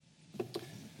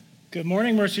Good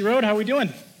morning, Mercy Road. How are we doing?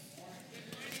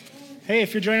 Hey,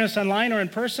 if you're joining us online or in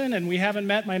person and we haven't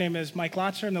met, my name is Mike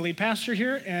Lotzer. I'm the lead pastor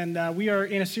here, and we are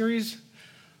in a series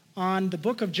on the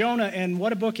book of Jonah and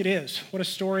what a book it is, what a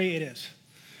story it is.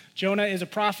 Jonah is a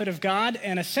prophet of God,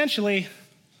 and essentially,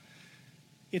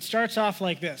 it starts off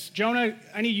like this. Jonah,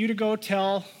 I need you to go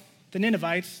tell the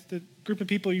Ninevites, the group of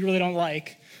people you really don't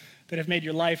like, that have made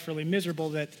your life really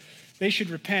miserable, that they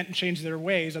should repent and change their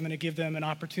ways. I'm going to give them an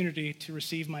opportunity to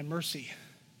receive my mercy.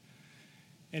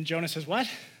 And Jonah says, what?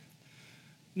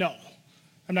 No,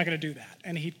 I'm not going to do that.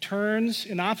 And he turns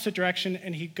in the opposite direction,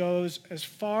 and he goes as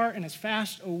far and as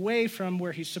fast away from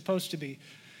where he's supposed to be.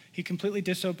 He completely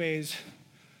disobeys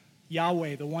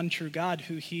Yahweh, the one true God,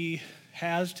 who he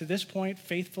has to this point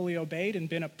faithfully obeyed and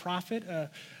been a prophet,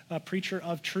 a preacher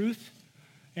of truth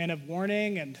and of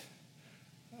warning and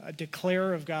a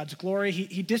declarer of God's glory.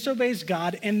 He disobeys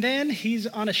God, and then he's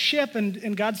on a ship,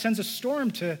 and God sends a storm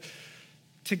to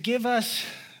give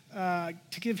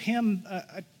him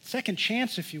a second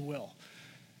chance, if you will,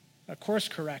 a course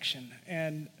correction.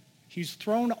 And he's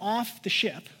thrown off the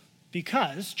ship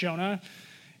because Jonah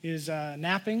is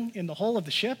napping in the hull of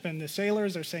the ship, and the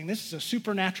sailors are saying, this is a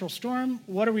supernatural storm.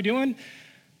 What are we doing?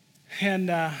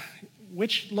 And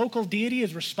which local deity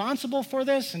is responsible for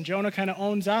this? And Jonah kind of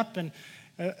owns up, and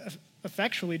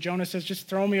effectually, Jonah says, just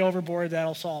throw me overboard,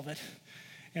 that'll solve it.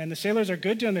 And the sailors are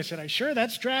good to him. They said, are you sure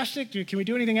that's drastic? Can we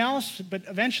do anything else? But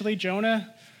eventually,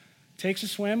 Jonah takes a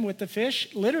swim with the fish.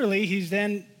 Literally, he's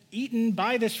then eaten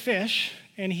by this fish,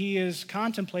 and he is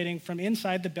contemplating from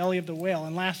inside the belly of the whale.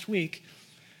 And last week,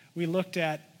 we looked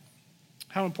at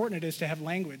how important it is to have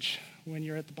language when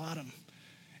you're at the bottom.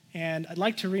 And I'd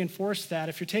like to reinforce that.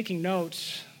 If you're taking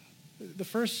notes, the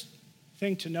first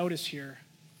thing to notice here,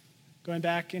 going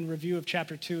back in review of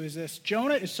chapter 2, is this.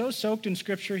 Jonah is so soaked in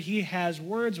Scripture, he has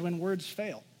words when words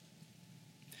fail.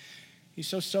 He's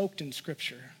so soaked in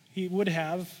Scripture. He would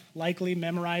have likely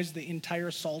memorized the entire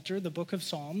Psalter, the book of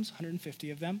Psalms, 150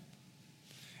 of them.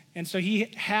 And so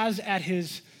he has at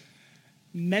his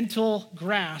mental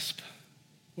grasp,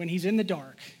 when he's in the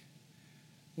dark,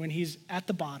 when he's at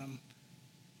the bottom,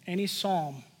 any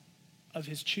psalm of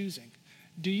his choosing.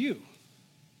 Do you?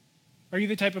 Are you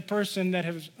the type of person that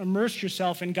has immersed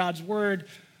yourself in God's word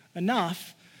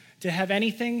enough to have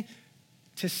anything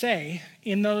to say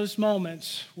in those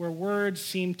moments where words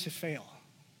seem to fail?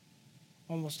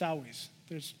 Almost always.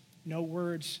 There's no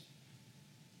words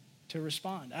to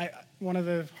respond. One of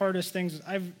the hardest things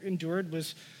I've endured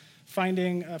was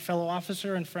finding a fellow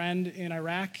officer and friend in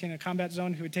Iraq in a combat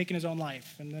zone who had taken his own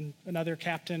life. And then another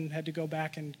captain had to go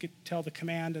back and tell the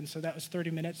command. And so that was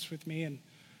 30 minutes with me and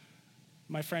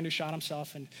my friend who shot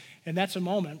himself. And that's a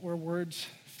moment where words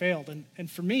failed.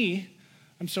 And for me,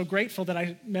 I'm so grateful that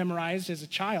I memorized as a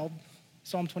child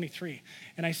Psalm 23.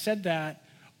 And I said that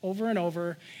over and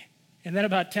over. And then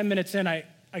about 10 minutes in, I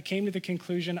came to the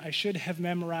conclusion I should have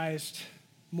memorized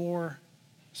more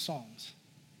Psalms.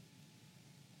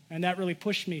 And that really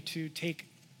pushed me to take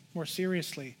more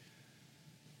seriously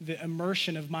the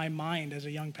immersion of my mind as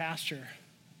a young pastor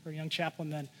or a young chaplain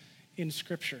then in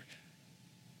Scripture.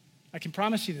 I can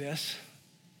promise you this,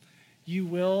 you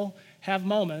will have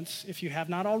moments, if you have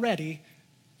not already,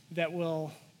 that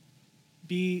will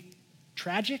be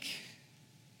tragic.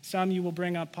 Some you will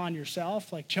bring upon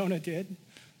yourself, like Jonah did.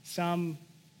 Some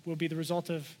will be the result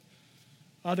of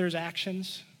others'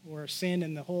 actions or sin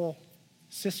in the whole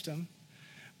system.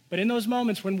 But in those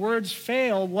moments when words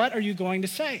fail, what are you going to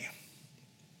say?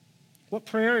 What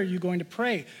prayer are you going to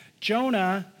pray?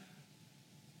 Jonah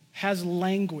has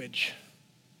language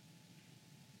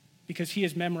because he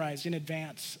has memorized in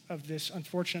advance of this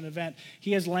unfortunate event.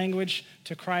 He has language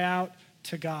to cry out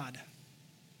to God.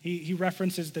 He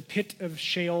references the pit of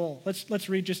Sheol. Let's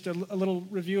read just a little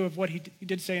review of what he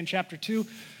did say in chapter 2.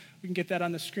 We can get that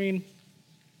on the screen.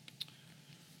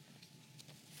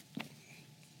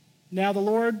 Now the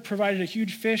Lord provided a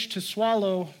huge fish to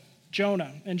swallow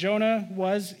Jonah, and Jonah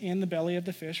was in the belly of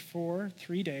the fish for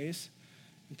 3 days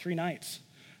and 3 nights.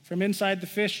 From inside the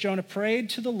fish, Jonah prayed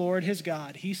to the Lord his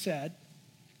God. He said,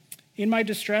 in my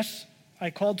distress, I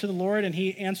called to the Lord, and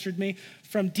he answered me.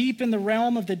 From deep in the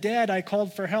realm of the dead, I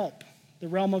called for help. The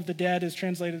realm of the dead is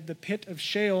translated the pit of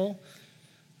Sheol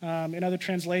in other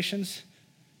translations.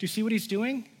 Do you see what he's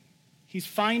doing? He's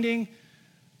finding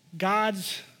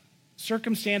God's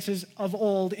circumstances of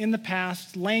old in the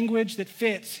past, language that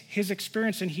fits his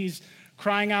experience, and he's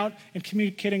crying out and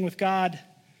communicating with God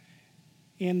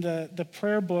in the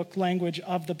prayer book language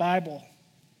of the Bible.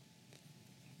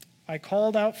 I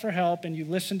called out for help, and you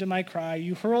listened to my cry.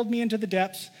 You hurled me into the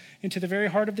depths, into the very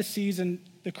heart of the seas, and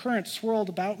the current swirled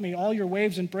about me. All your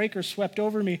waves and breakers swept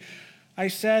over me. I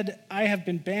said, I have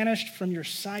been banished from your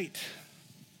sight.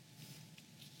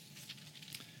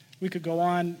 We could go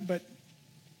on, but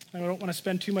I don't want to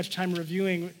spend too much time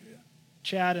reviewing.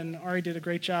 Chad and Ari did a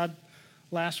great job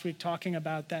last week talking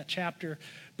about that chapter.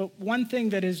 But one thing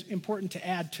that is important to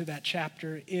add to that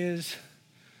chapter is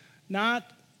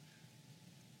not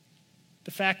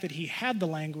the fact that he had the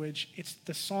language, it's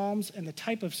the psalms and the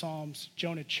type of psalms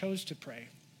Jonah chose to pray.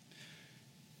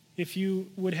 If you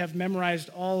would have memorized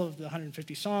all of the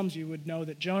 150 psalms, you would know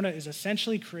that Jonah is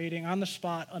essentially creating on the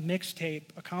spot a mixtape,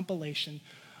 a compilation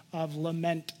of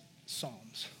lament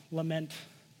psalms. Lament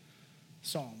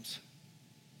psalms.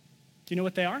 Do you know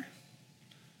what they are?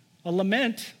 A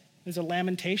lament is a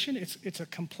lamentation. It's a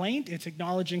complaint. It's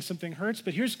acknowledging something hurts.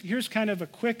 But here's kind of a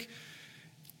quick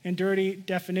and dirty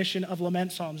definition of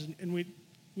lament psalms. And we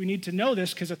need to know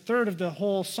this because a third of the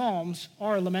whole psalms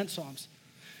are lament psalms.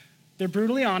 They're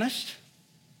brutally honest.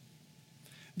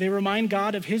 They remind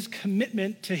God of his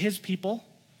commitment to his people.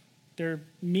 They're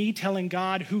me telling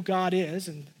God who God is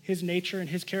and his nature and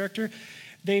his character.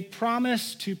 They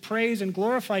promise to praise and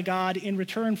glorify God in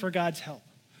return for God's help.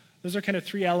 Those are kind of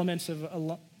three elements of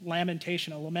a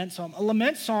lamentation, a lament psalm. A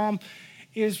lament psalm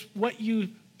is what you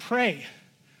pray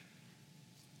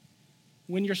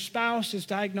when your spouse is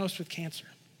diagnosed with cancer.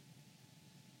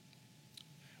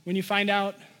 When you find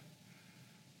out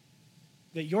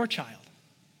that your child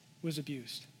was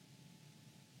abused.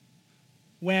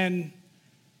 When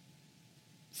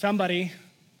somebody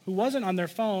who wasn't on their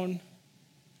phone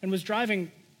and was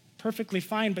driving perfectly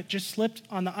fine but just slipped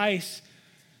on the ice,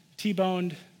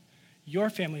 T-boned your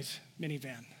family's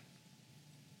minivan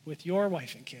with your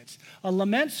wife and kids. A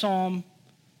lament psalm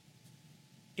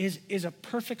is a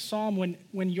perfect psalm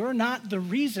when you're not the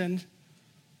reason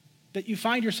that you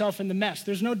find yourself in the mess.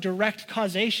 There's no direct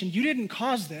causation. You didn't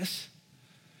cause this.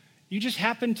 You just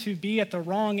happen to be at the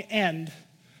wrong end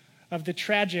of the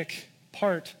tragic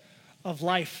part of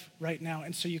life right now.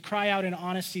 And so you cry out in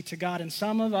honesty to God. And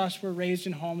some of us were raised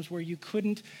in homes where you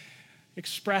couldn't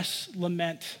express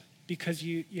lament because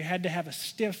you had to have a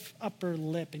stiff upper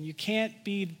lip. And you can't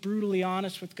be brutally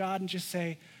honest with God and just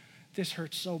say, this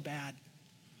hurts so bad.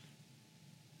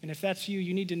 And if that's you,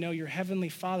 you need to know your heavenly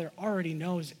Father already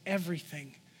knows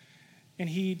everything. And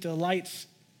he delights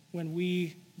when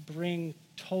we bring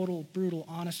total brutal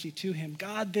honesty to him.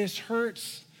 God, this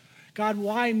hurts. God,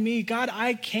 why me? God,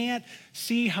 I can't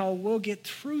see how we'll get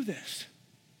through this.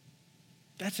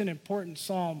 That's an important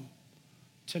psalm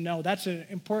to know. That's an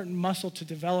important muscle to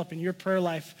develop in your prayer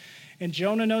life. And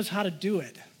Jonah knows how to do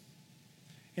it.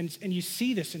 And you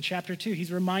see this in chapter 2.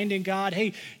 He's reminding God,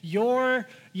 hey, you're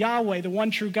Yahweh, the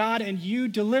one true God, and you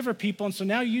deliver people. And so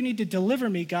now you need to deliver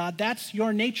me, God. That's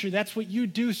your nature. That's what you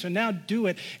do. So now do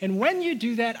it. And when you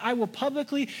do that, I will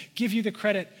publicly give you the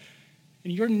credit.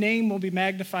 And your name will be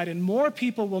magnified. And more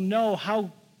people will know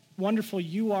how wonderful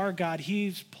you are, God.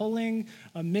 He's pulling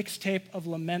a mixtape of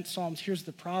lament psalms. Here's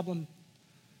the problem.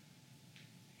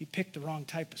 He picked the wrong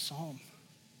type of psalm.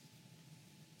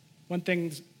 One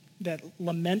thing that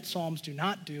lament psalms do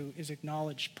not do is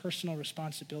acknowledge personal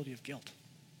responsibility of guilt.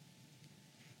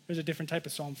 There's a different type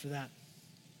of psalm for that.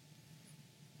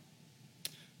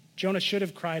 Jonah should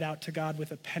have cried out to God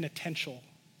with a penitential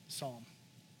psalm.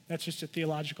 That's just a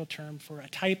theological term for a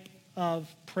type of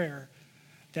prayer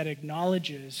that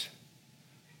acknowledges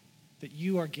that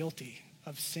you are guilty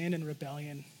of sin and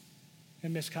rebellion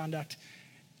and misconduct,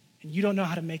 and you don't know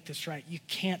how to make this right. You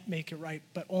can't make it right,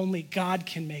 but only God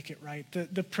can make it right.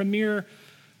 The premier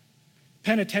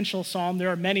penitential psalm, there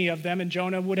are many of them, and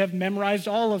Jonah would have memorized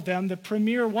all of them. The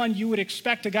premier one you would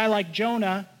expect a guy like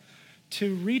Jonah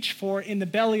to reach for in the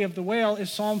belly of the whale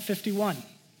is Psalm 51.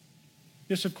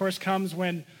 This, of course, comes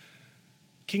when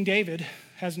King David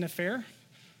has an affair,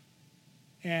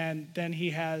 and then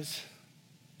he has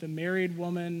the married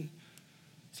woman's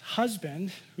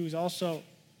husband, who's also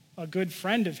a good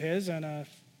friend of his and a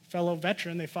fellow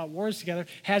veteran, they fought wars together,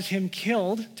 has him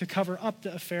killed to cover up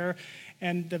the affair.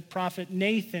 And the prophet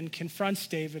Nathan confronts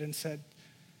David and said,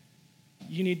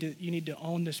 you need to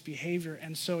own this behavior.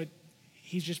 And so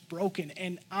he's just broken.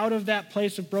 And out of that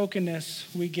place of brokenness,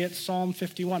 we get Psalm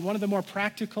 51, one of the more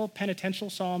practical penitential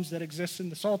psalms that exists in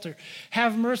the Psalter.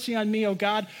 Have mercy on me, O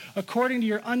God, according to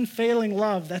your unfailing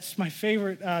love. That's my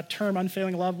favorite term,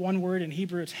 unfailing love. One word in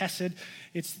Hebrew, it's hesed.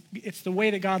 It's the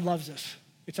way that God loves us.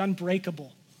 It's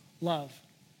unbreakable love.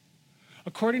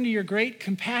 According to your great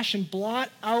compassion, blot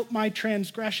out my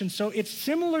transgression. So it's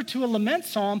similar to a lament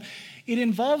psalm It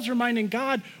involves reminding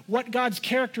God what God's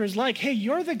character is like. Hey,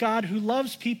 you're the God who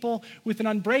loves people with an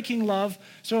unbreaking love.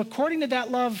 So according to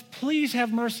that love, please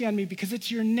have mercy on me because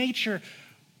it's your nature.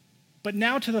 But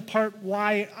now to the part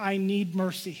why I need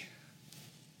mercy.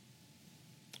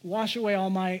 Wash away all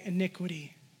my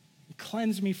iniquity and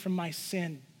cleanse me from my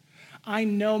sin. I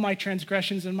know my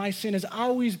transgressions and my sin is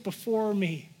always before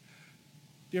me.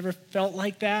 You ever felt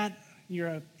like that?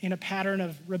 You're in a pattern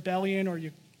of rebellion, or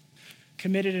you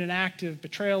committed an act of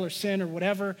betrayal or sin or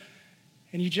whatever,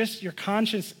 and your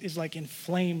conscience is like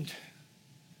inflamed.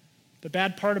 The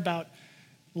bad part about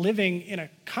living in a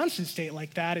constant state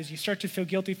like that is you start to feel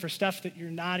guilty for stuff that you're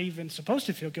not even supposed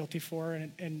to feel guilty for,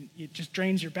 and it just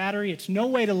drains your battery. It's no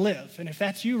way to live. And if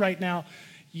that's you right now,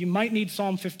 you might need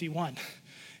Psalm 51,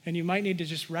 and you might need to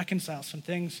just reconcile some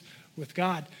things with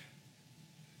God.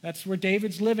 That's where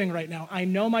David's living right now. I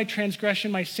know my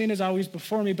transgression, my sin is always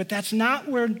before me, but that's not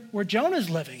where Jonah's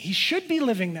living. He should be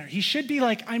living there. He should be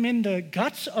like, I'm in the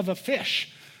guts of a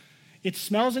fish. It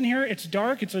smells in here, it's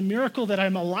dark, it's a miracle that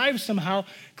I'm alive somehow.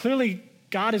 Clearly,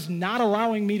 God is not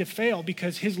allowing me to fail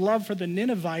because his love for the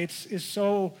Ninevites is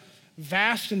so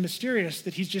vast and mysterious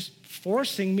that he's just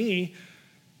forcing me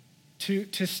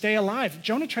to stay alive.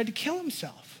 Jonah tried to kill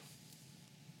himself,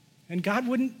 and God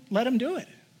wouldn't let him do it.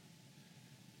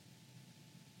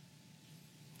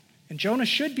 And Jonah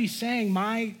should be saying,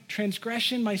 my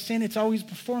transgression, my sin, it's always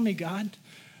before me, God.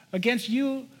 Against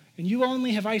you and you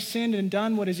only have I sinned and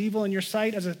done what is evil in your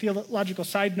sight. As a theological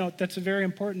side note, that's a very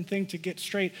important thing to get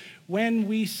straight. When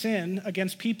we sin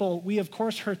against people, we of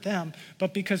course hurt them,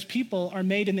 but because people are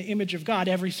made in the image of God,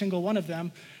 every single one of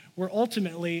them, we're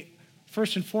ultimately,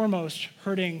 first and foremost,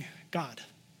 hurting God.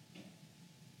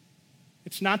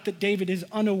 It's not that David is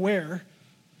unaware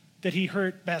that he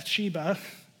hurt Bathsheba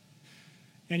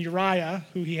and Uriah,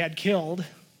 who he had killed,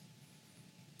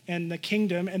 and the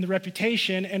kingdom and the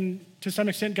reputation, and to some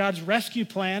extent God's rescue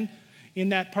plan in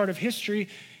that part of history.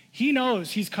 He knows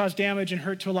he's caused damage and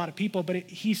hurt to a lot of people, but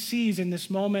he sees in this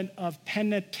moment of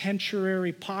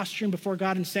penitentiary posturing before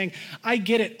God and saying, I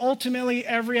get it. Ultimately,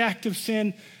 every act of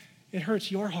sin, it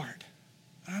hurts your heart.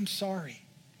 I'm sorry.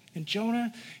 And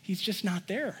Jonah, he's just not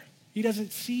there. He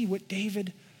doesn't see what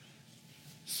David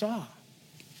saw.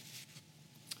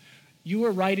 You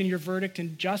were right in your verdict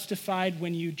and justified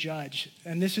when you judge.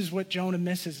 And this is what Jonah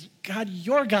misses. God,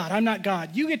 you're God. I'm not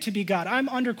God. You get to be God. I'm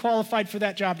underqualified for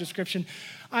that job description.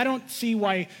 I don't see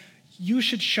why you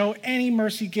should show any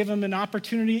mercy, give them an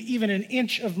opportunity, even an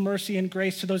inch of mercy and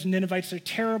grace to those Ninevites. They're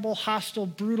terrible, hostile,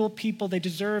 brutal people. They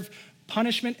deserve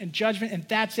punishment and judgment, and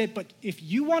that's it. But if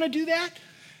you want to do that,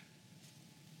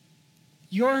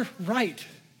 you're right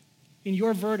in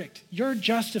your verdict. You're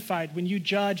justified when you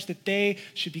judge that they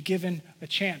should be given a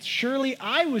chance. Surely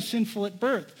I was sinful at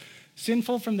birth,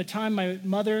 sinful from the time my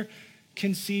mother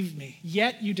conceived me.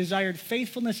 Yet you desired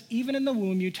faithfulness even in the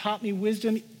womb. You taught me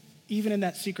wisdom even in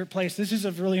that secret place. This is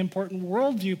a really important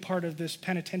worldview part of this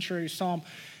penitentiary psalm.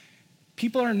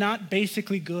 People are not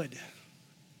basically good.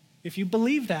 If you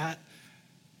believe that,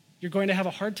 you're going to have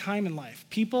a hard time in life.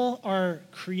 People are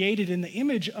created in the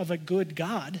image of a good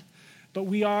God, but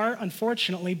we are,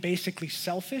 unfortunately, basically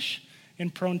selfish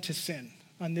and prone to sin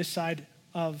on this side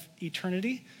of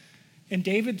eternity. And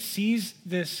David sees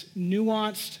this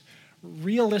nuanced,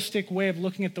 realistic way of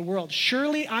looking at the world.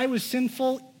 Surely I was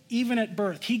sinful even at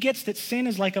birth. He gets that sin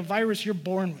is like a virus you're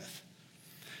born with.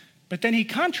 But then he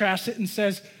contrasts it and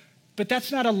says, but that's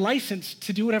not a license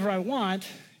to do whatever I want.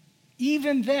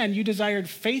 Even then, you desired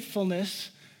faithfulness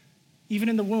even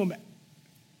in the womb.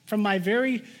 From my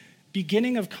very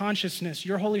beginning of consciousness,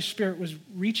 your Holy Spirit was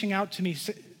reaching out to me,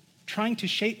 trying to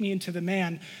shape me into the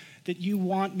man that you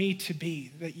want me to be,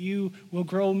 that you will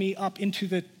grow me up into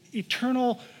the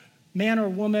eternal man or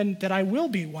woman that I will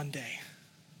be one day.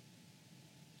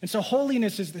 And so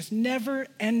holiness is this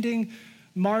never-ending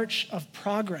march of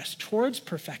progress towards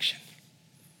perfection.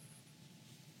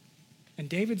 And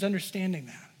David's understanding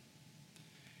that.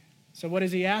 So what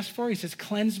does he ask for? He says,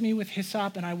 cleanse me with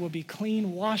hyssop and I will be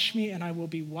clean. Wash me and I will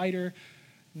be whiter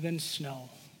than snow.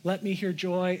 Let me hear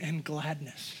joy and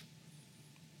gladness.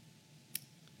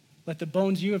 Let the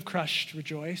bones you have crushed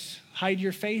rejoice. Hide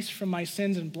your face from my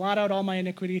sins and blot out all my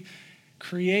iniquity.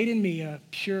 Create in me a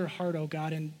pure heart, O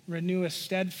God, and renew a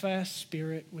steadfast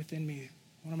spirit within me.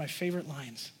 One of my favorite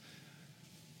lines.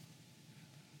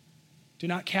 Do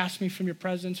not cast me from your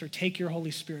presence or take your Holy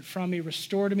Spirit from me.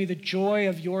 Restore to me the joy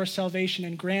of your salvation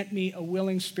and grant me a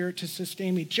willing spirit to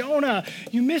sustain me. Jonah,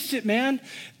 you missed it, man.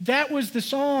 That was the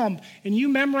psalm, and you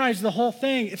memorized the whole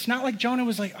thing. It's not like Jonah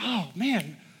was like, oh,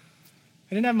 man,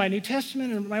 I didn't have my New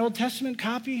Testament or my Old Testament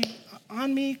copy.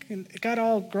 on me, and it got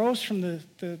all gross from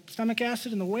the stomach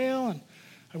acid in the whale, and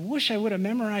I wish I would have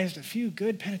memorized a few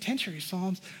good penitentiary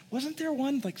psalms. Wasn't there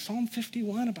one like Psalm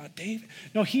 51 about David?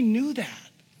 No, he knew that.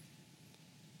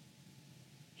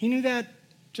 He knew that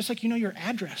just like you know your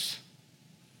address.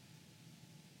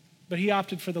 But he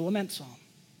opted for the lament psalm.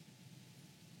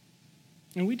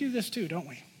 And we do this too, don't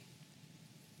we?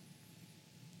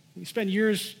 We spend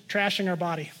years trashing our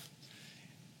body.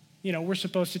 You know, we're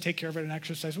supposed to take care of it and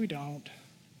exercise. We don't.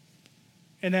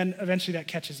 And then eventually that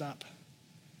catches up.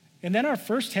 And then our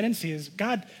first tendency is,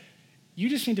 God, you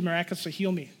just need to miraculously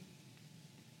heal me.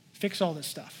 Fix all this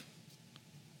stuff.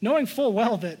 Knowing full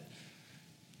well that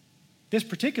this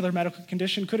particular medical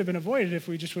condition could have been avoided if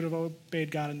we just would have obeyed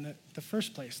God in the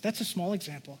first place. That's a small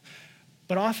example.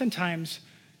 But oftentimes,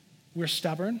 we're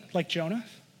stubborn, like Jonah.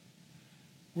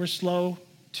 We're slow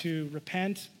to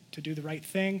repent, to do the right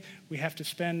thing. We have to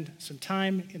spend some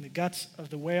time in the guts of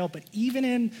the whale. But even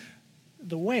in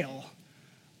the whale,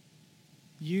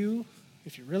 you,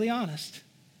 if you're really honest,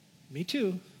 me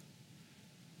too,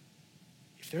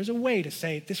 if there's a way to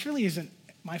say, this really isn't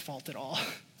my fault at all.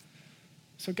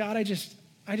 So God, I just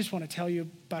want to tell you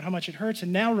about how much it hurts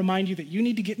and now remind you that you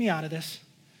need to get me out of this.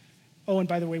 Oh, and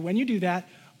by the way, when you do that,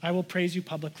 I will praise you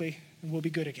publicly and we'll be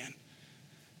good again.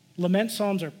 Lament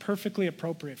psalms are perfectly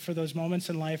appropriate for those moments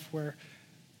in life where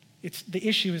the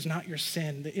issue is not your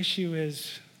sin. The issue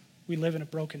is we live in a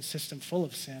broken system full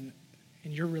of sin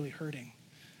and you're really hurting.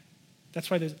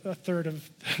 That's why a third of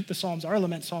the Psalms are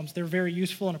lament psalms. They're very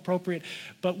useful and appropriate.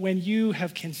 But when you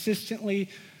have consistently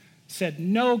said,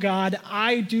 no, God,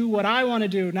 I do what I want to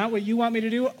do, not what you want me to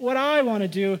do, what I want to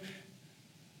do,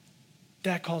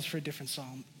 that calls for a different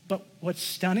psalm. But what's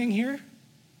stunning here,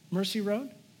 Mercy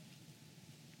Road,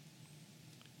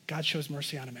 God shows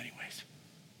mercy on him anyways.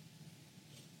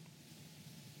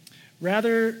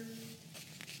 Rather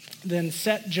than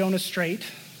set Jonah straight,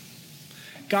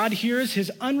 God hears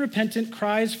his unrepentant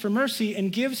cries for mercy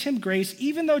and gives him grace,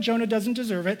 even though Jonah doesn't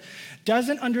deserve it,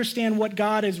 doesn't understand what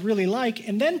God is really like,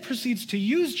 and then proceeds to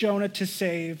use Jonah to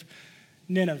save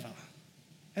Nineveh.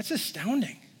 That's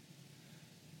astounding.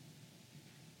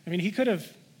 I mean, he could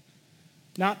have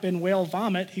not been whale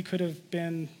vomit. He could have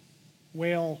been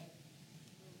whale,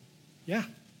 yeah.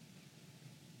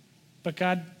 But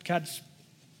God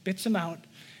spits him out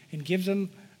and gives him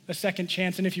a second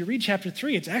chance. And if you read chapter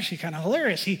 3, it's actually kind of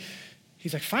hilarious.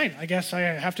 He's like, fine, I guess I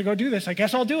have to go do this. I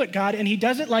guess I'll do it, God. And he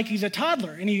does it like he's a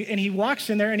toddler. And he walks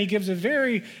in there and he gives a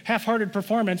very half-hearted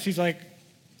performance. He's like,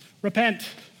 repent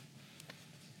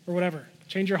or whatever.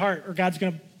 Change your heart or God's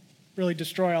going to really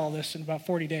destroy all this in about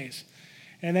 40 days.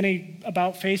 And then he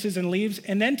about faces and leaves.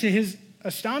 And then to his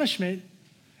astonishment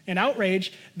and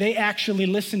outrage, they actually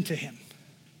listen to him.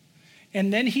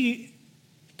 And then he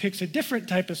picks a different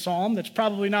type of psalm that's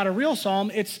probably not a real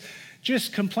psalm. It's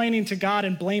just complaining to God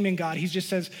and blaming God. He just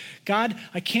says, God,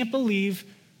 I can't believe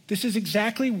this is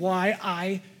exactly why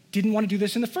I didn't want to do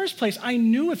this in the first place. I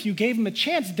knew if you gave them a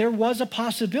chance, there was a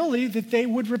possibility that they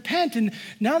would repent. And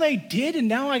now they did, and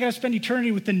now I got to spend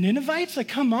eternity with the Ninevites? Like,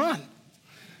 come on.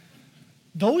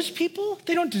 Those people,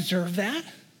 they don't deserve that.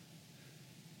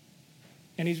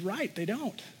 And he's right, they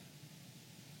don't.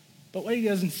 But what he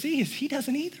doesn't see is he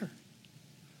doesn't either.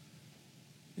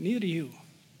 And neither do you.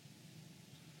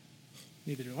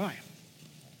 Neither do I.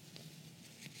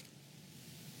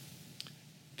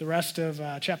 The rest of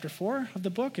chapter 4 of the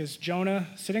book is Jonah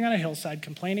sitting on a hillside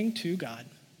complaining to God.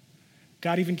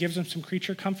 God even gives him some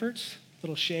creature comforts,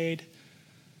 little shade.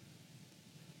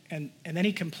 And then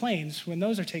he complains when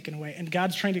those are taken away. And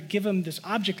God's trying to give him this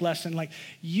object lesson, like,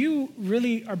 you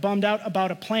really are bummed out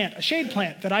about a plant, a shade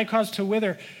plant that I caused to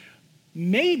wither.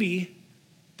 Maybe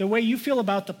the way you feel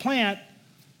about the plant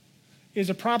is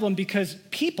a problem because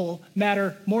people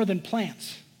matter more than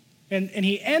plants. And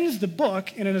he ends the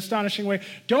book in an astonishing way.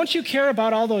 Don't you care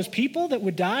about all those people that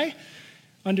would die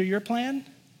under your plan?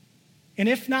 And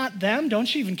if not them,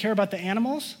 don't you even care about the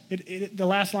animals? The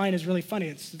last line is really funny.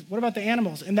 It's, what about the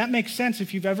animals? And that makes sense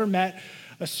if you've ever met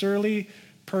a surly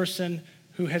person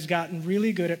who has gotten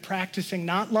really good at practicing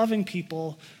not loving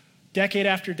people decade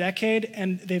after decade,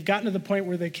 and they've gotten to the point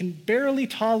where they can barely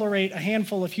tolerate a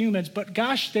handful of humans, but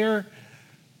gosh, they're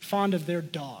fond of their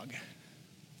dog.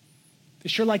 They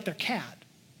sure like their cat.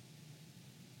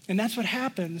 And that's what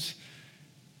happens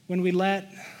when we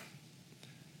let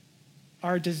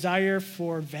our desire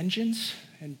for vengeance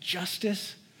and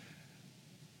justice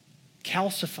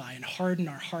calcify and harden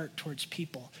our heart towards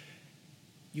people.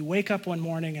 You wake up one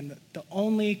morning and the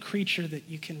only creature that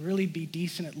you can really be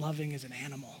decent at loving is an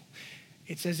animal.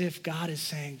 It's as if God is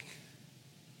saying,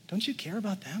 don't you care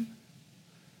about them?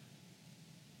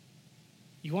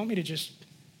 You want me to just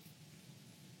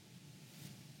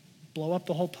blow up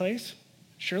the whole place?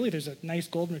 Surely there's a nice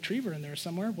golden retriever in there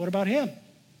somewhere. What about him?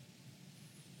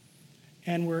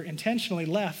 And we're intentionally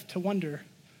left to wonder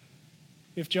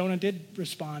if Jonah did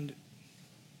respond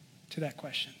to that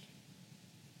question.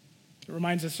 It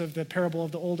reminds us of the parable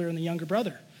of the older and the younger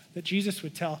brother that Jesus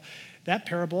would tell. That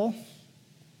parable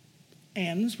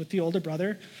ends with the older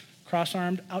brother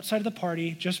cross-armed outside of the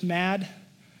party, just mad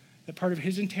that part of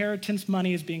his inheritance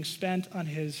money is being spent on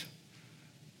his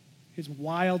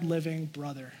wild living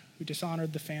brother who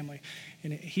dishonored the family.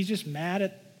 And he's just mad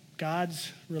at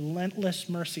God's relentless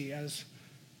mercy as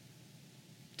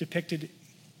depicted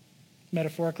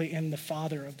metaphorically in the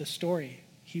father of the story.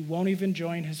 He won't even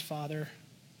join his father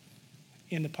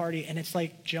in the party. And it's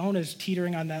like Jonah's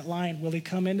teetering on that line. Will he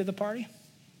come into the party?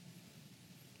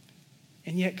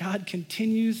 And yet God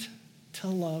continues to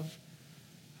love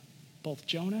both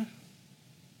Jonah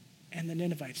and the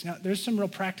Ninevites. Now, there's some real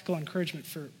practical encouragement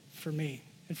for me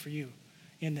and for you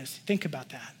in this. Think about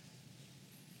that.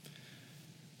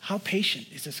 How patient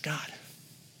is this God?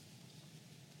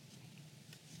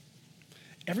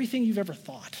 Everything you've ever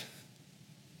thought,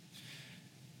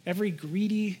 every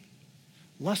greedy,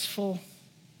 lustful,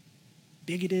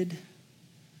 bigoted,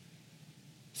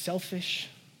 selfish,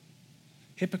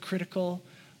 hypocritical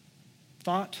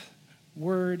thought,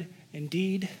 word, and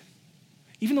deed,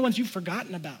 even the ones you've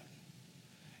forgotten about,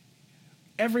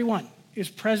 everyone is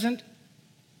present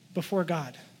before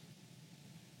God.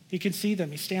 He can see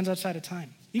them. He stands outside of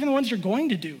time. Even the ones you're going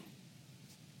to do.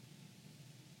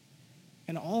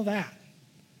 And all that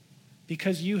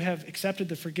because you have accepted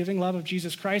the forgiving love of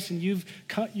Jesus Christ, and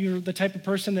you're the type of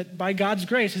person that by God's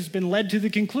grace has been led to the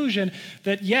conclusion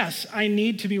that yes, I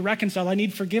need to be reconciled. I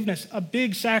need forgiveness. A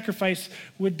big sacrifice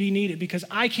would be needed because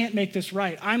I can't make this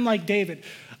right. I'm like David.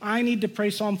 I need to pray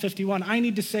Psalm 51. I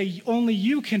need to say, only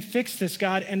you can fix this,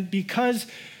 God. And because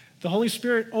the Holy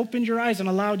Spirit opened your eyes and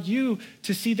allowed you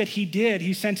to see that he did,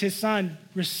 he sent his son,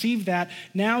 receive that.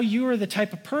 Now you are the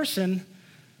type of person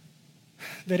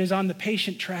that is on the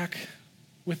patient track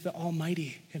with the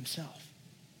Almighty himself.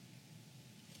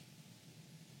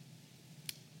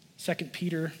 2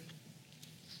 Peter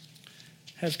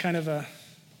has kind of a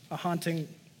haunting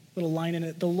little line in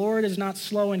it. The Lord is not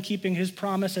slow in keeping his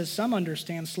promise, as some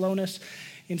understand slowness.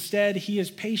 Instead, he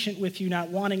is patient with you, not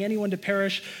wanting anyone to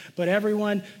perish, but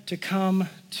everyone to come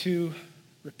to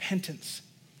repentance.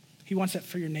 He wants that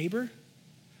for your neighbor.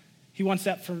 He wants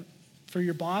that for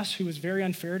your boss who was very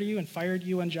unfair to you and fired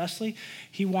you unjustly.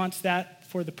 He wants that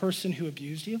for the person who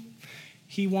abused you.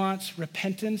 He wants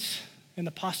repentance and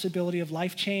the possibility of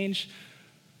life change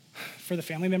for the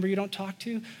family member you don't talk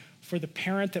to, for the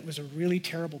parent that was a really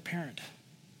terrible parent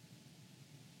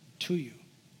to you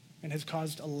and has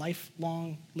caused a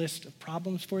lifelong list of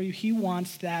problems for you. He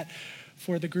wants that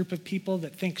for the group of people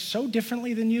that think so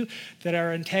differently than you, that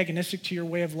are antagonistic to your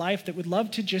way of life, that would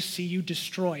love to just see you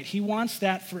destroyed. He wants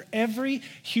that for every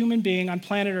human being on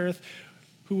planet Earth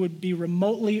who would be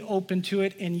remotely open to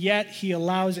it, and yet he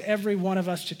allows every one of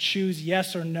us to choose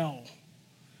yes or no.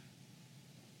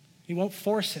 He won't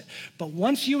force it. But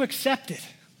once you accept it,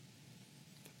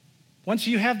 once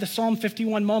you have the Psalm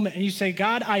 51 moment and you say,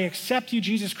 God, I accept you,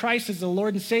 Jesus Christ, as the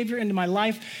Lord and Savior into my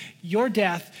life, your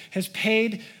death has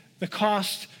paid the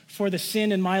cost for the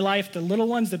sin in my life, the little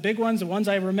ones, the big ones, the ones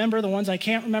I remember, the ones I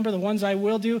can't remember, the ones I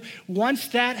will do. Once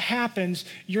that happens,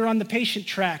 you're on the patient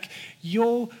track.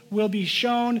 You will be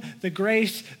shown the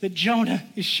grace that Jonah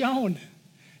is shown.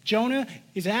 Jonah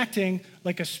is acting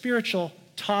like a spiritual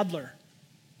toddler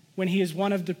when he is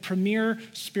one of the premier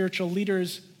spiritual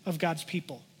leaders of God's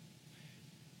people.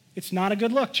 It's not a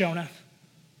good look, Jonah.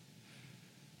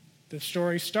 The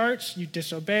story starts, you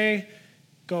disobey,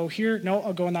 go here, no,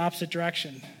 I'll go in the opposite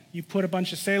direction. You put a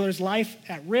bunch of sailors' life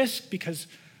at risk because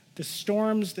the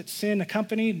storms that sin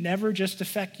accompany never just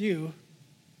affect you.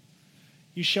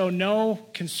 You show no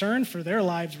concern for their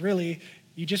lives, really.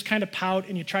 You just kind of pout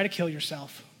and you try to kill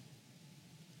yourself.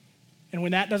 And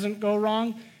when that doesn't go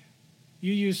wrong,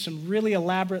 you use some really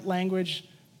elaborate language.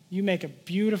 You make a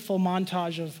beautiful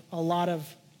montage of a lot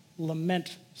of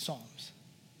lament psalms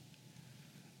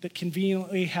that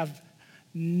conveniently have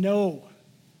no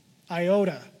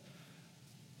iota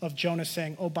of Jonah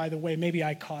saying, oh, by the way, maybe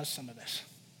I caused some of this.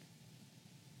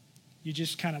 You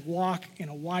just kind of walk in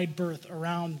a wide berth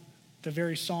around the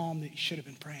very psalm that you should have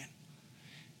been praying.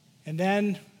 And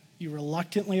then you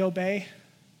reluctantly obey.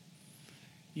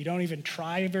 You don't even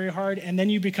try very hard. And then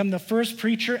you become the first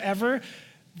preacher ever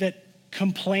that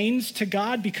complains to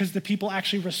God because the people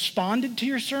actually responded to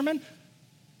your sermon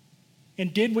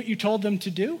and did what you told them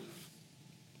to do.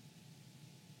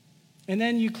 And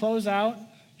then you close out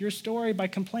your story by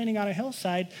complaining on a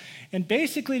hillside and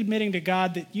basically admitting to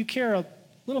God that you care a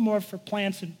little more for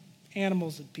plants and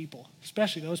animals than people,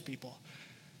 especially those people.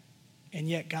 And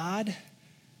yet God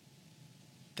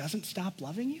doesn't stop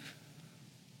loving you?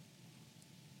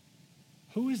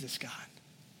 Who is this God?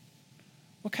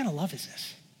 What kind of love is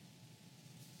this?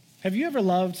 Have you ever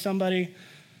loved somebody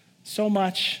so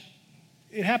much?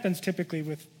 It happens typically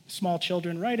with small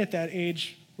children right at that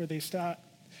age where they start.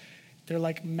 They're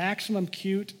like maximum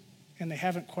cute and they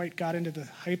haven't quite got into the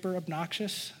hyper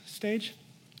obnoxious stage.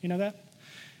 You know that?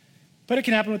 But it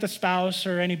can happen with a spouse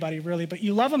or anybody really. But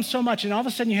you love them so much and all of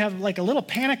a sudden you have like a little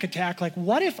panic attack like,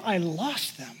 what if I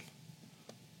lost them?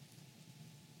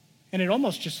 And it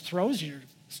almost just throws your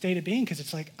state of being because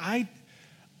it's like, I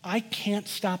can't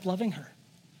stop loving her.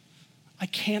 I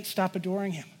can't stop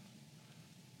adoring him.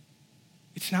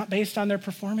 It's not based on their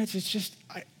performance. It's just,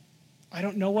 I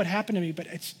don't know what happened to me, but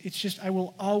it's just, I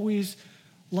will always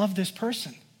love this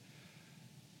person,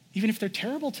 even if they're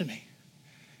terrible to me.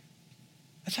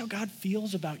 That's how God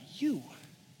feels about you.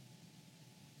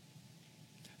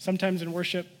 Sometimes in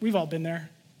worship, we've all been there.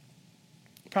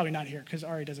 Probably not here because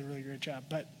Ari does a really great job,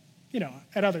 but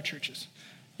at other churches.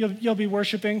 You'll be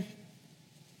worshiping.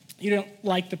 You don't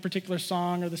like the particular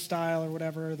song or the style or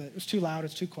whatever. That it's too loud,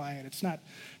 it's too quiet, it's not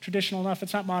traditional enough,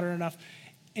 it's not modern enough.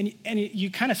 And you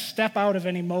kind of step out of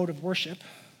any mode of worship.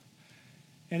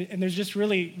 And there's just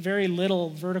really very little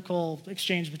vertical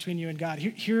exchange between you and God.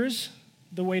 Here's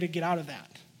the way to get out of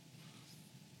that.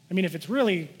 I mean, if it's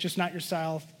really just not your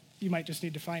style, you might just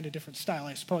need to find a different style,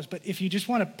 I suppose. But if you just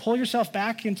want to pull yourself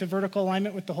back into vertical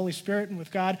alignment with the Holy Spirit and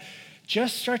with God,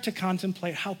 just start to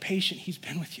contemplate how patient he's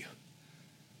been with you.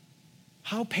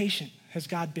 How patient has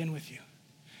God been with you?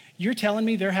 You're telling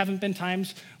me there haven't been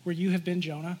times where you have been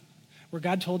Jonah, where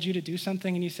God told you to do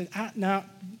something and you said, no,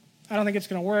 I don't think it's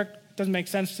going to work. Doesn't make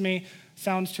sense to me.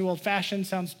 Sounds too old-fashioned.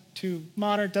 Sounds too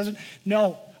modern.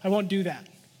 No, I won't do that.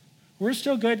 We're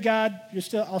still good, God.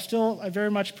 I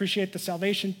very much appreciate the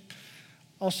salvation.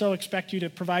 Also expect you to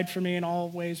provide for me in all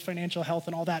ways, financial health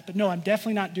and all that. But no, I'm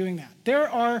definitely not doing that. There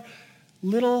are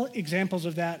little examples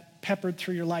of that peppered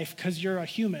through your life because you're a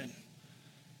human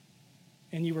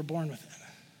and you were born with it.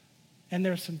 And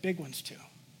there are some big ones too.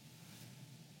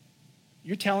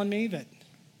 You're telling me that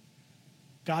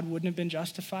God wouldn't have been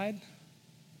justified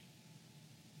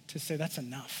to say that's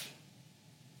enough.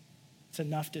 It's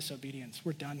enough disobedience.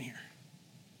 We're done here.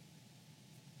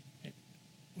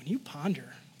 When you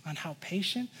ponder on how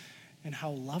patient and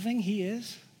how loving he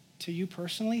is to you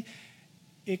personally,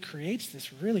 it creates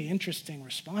this really interesting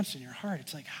response in your heart.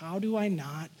 It's like, how do I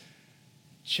not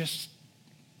just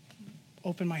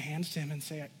open my hands to him and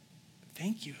say,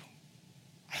 thank you.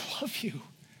 I love you.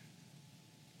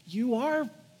 You are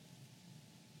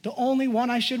the only one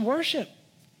I should worship.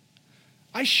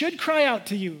 I should cry out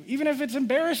to you. Even if it's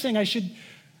embarrassing, I should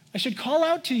call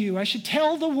out to you. I should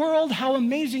tell the world how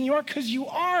amazing you are because you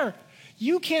are.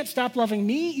 You can't stop loving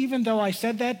me even though I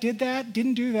said that, did that,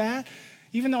 didn't do that,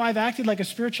 even though I've acted like a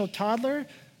spiritual toddler.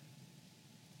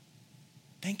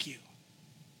 Thank you.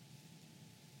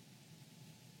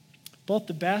 Both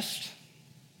the best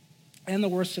and the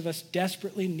worst of us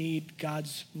desperately need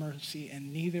God's mercy,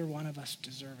 and neither one of us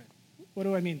deserve it. What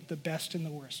do I mean, the best and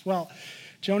the worst? Well,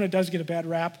 Jonah does get a bad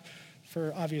rap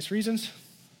for obvious reasons,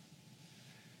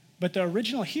 but the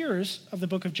original hearers of the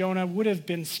book of Jonah would have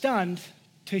been stunned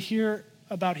to hear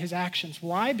about his actions.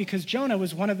 Why? Because Jonah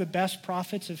was one of the best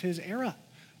prophets of his era.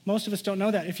 Most of us don't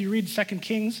know that. If you read 2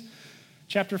 Kings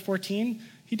chapter 14,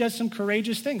 he does some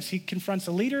courageous things. He confronts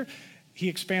a leader. He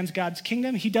expands God's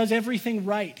kingdom. He does everything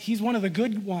right. He's one of the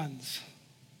good ones.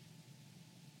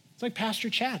 It's like Pastor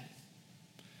Chad.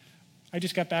 I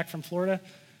just got back from Florida.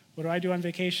 What do I do on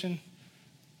vacation?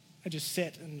 I just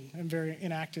sit and I'm very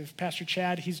inactive. Pastor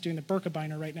Chad, he's doing the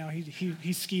Birkebeiner right now.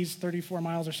 He skis 34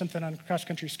 miles or something on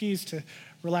cross-country skis to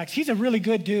relax. He's a really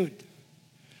good dude.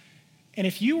 And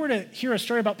if you were to hear a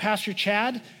story about Pastor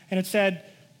Chad and it said,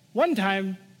 one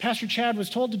time Pastor Chad was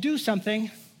told to do something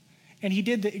and he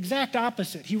did the exact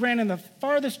opposite. He ran in the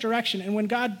farthest direction, and when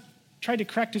God tried to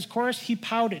correct his course, he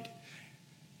pouted.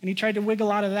 And he tried to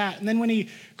wiggle out of that. And then when he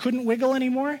couldn't wiggle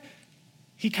anymore,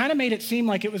 he kind of made it seem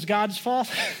like it was God's fault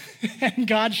and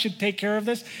God should take care of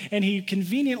this. And he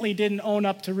conveniently didn't own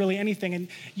up to really anything. And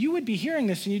you would be hearing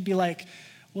this and you'd be like,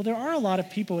 well, there are a lot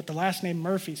of people with the last name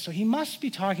Murphy, so he must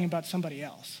be talking about somebody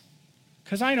else.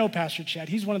 Because I know Pastor Chad,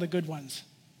 he's one of the good ones.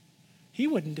 He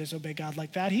wouldn't disobey God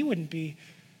like that. He wouldn't be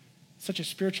such a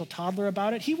spiritual toddler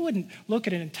about it. He wouldn't look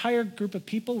at an entire group of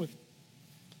people with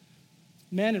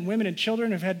men and women and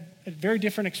children who've had a very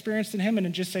different experience than him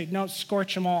and just say, no,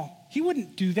 scorch them all. He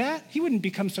wouldn't do that. He wouldn't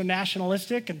become so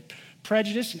nationalistic and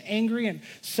prejudiced and angry and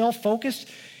self-focused.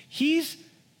 He's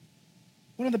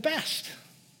one of the best.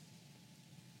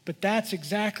 But that's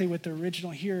exactly what the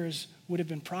original hearers would have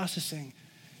been processing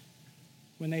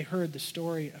when they heard the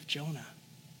story of Jonah.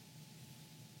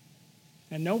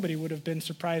 And nobody would have been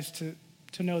surprised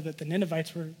to know that the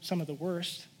Ninevites were some of the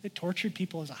worst. They tortured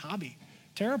people as a hobby.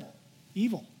 Terrible,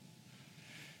 evil.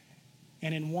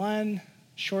 And in one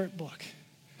short book,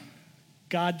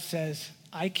 God says,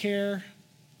 I care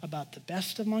about the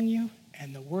best among you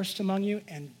and the worst among you.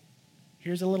 And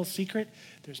here's a little secret.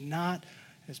 There's not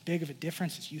as big of a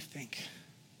difference as you think.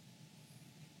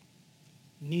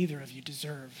 Neither of you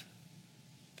deserve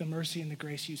the mercy and the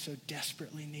grace you so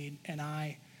desperately need, and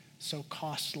I so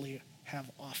costly have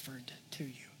offered to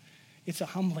you. It's a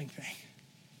humbling thing.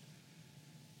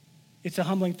 It's a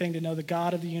humbling thing to know the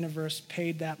God of the universe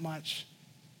paid that much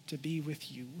to be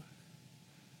with you,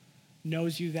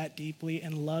 knows you that deeply,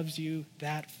 and loves you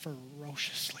that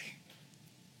ferociously.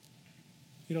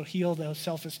 It'll heal those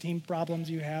self-esteem problems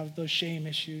you have, those shame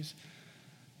issues,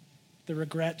 the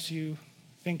regrets you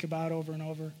think about over and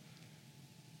over.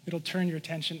 It'll turn your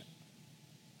attention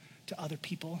to other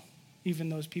people, even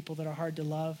those people that are hard to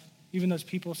love, even those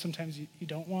people sometimes you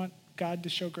don't want God to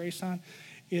show grace on.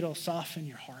 It'll soften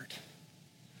your heart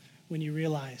when you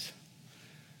realize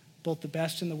both the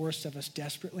best and the worst of us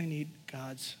desperately need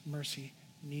God's mercy.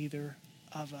 Neither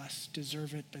of us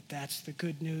deserve it, but that's the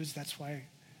good news. That's why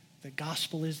the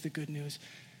gospel is the good news.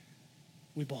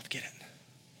 We both get it.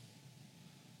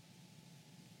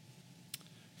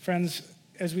 Friends,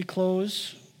 as we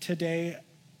close today,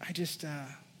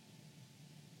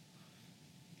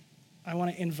 I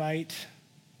want to invite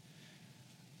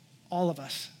all of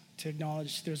us to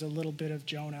acknowledge there's a little bit of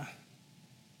Jonah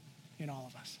in all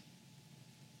of us.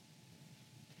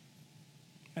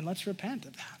 And let's repent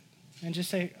of that and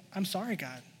just say, I'm sorry,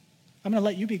 God. I'm going to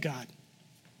let you be God.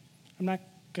 I'm not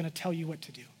going to tell you what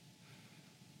to do.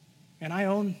 And I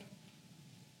own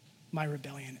my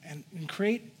rebellion, and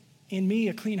create in me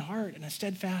a clean heart and a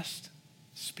steadfast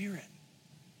spirit.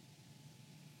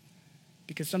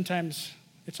 Because sometimes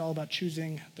it's all about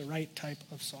choosing the right type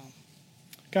of psalm.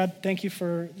 God, thank you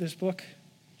for this book.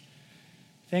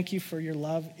 Thank you for your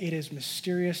love. It is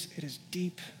mysterious. It is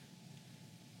deep.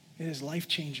 It is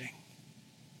life-changing.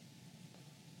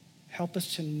 Help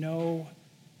us to know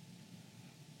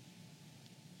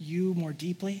you more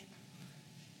deeply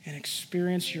and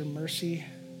experience your mercy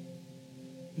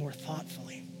more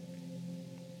thoughtfully.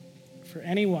 For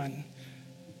anyone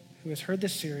who has heard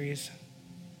this series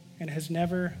and has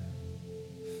never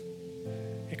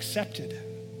accepted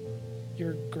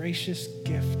your gracious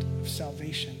gift of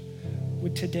salvation,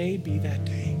 would today be that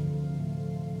day?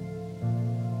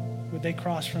 Would they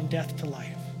cross from death to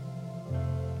life?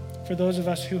 For those of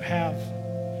us who have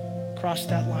crossed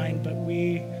that line, but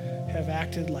we have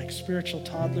acted like spiritual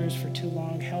toddlers for too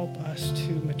long, help us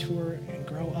to mature and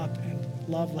grow up and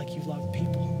love like you love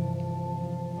people.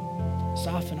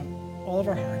 Soften all of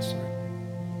our hearts, Lord.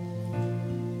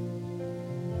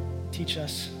 Teach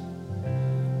us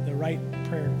the right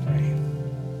prayer to pray,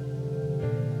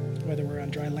 whether we're on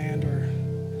dry land or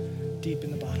deep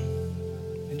in the bottom.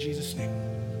 In Jesus'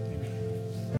 name.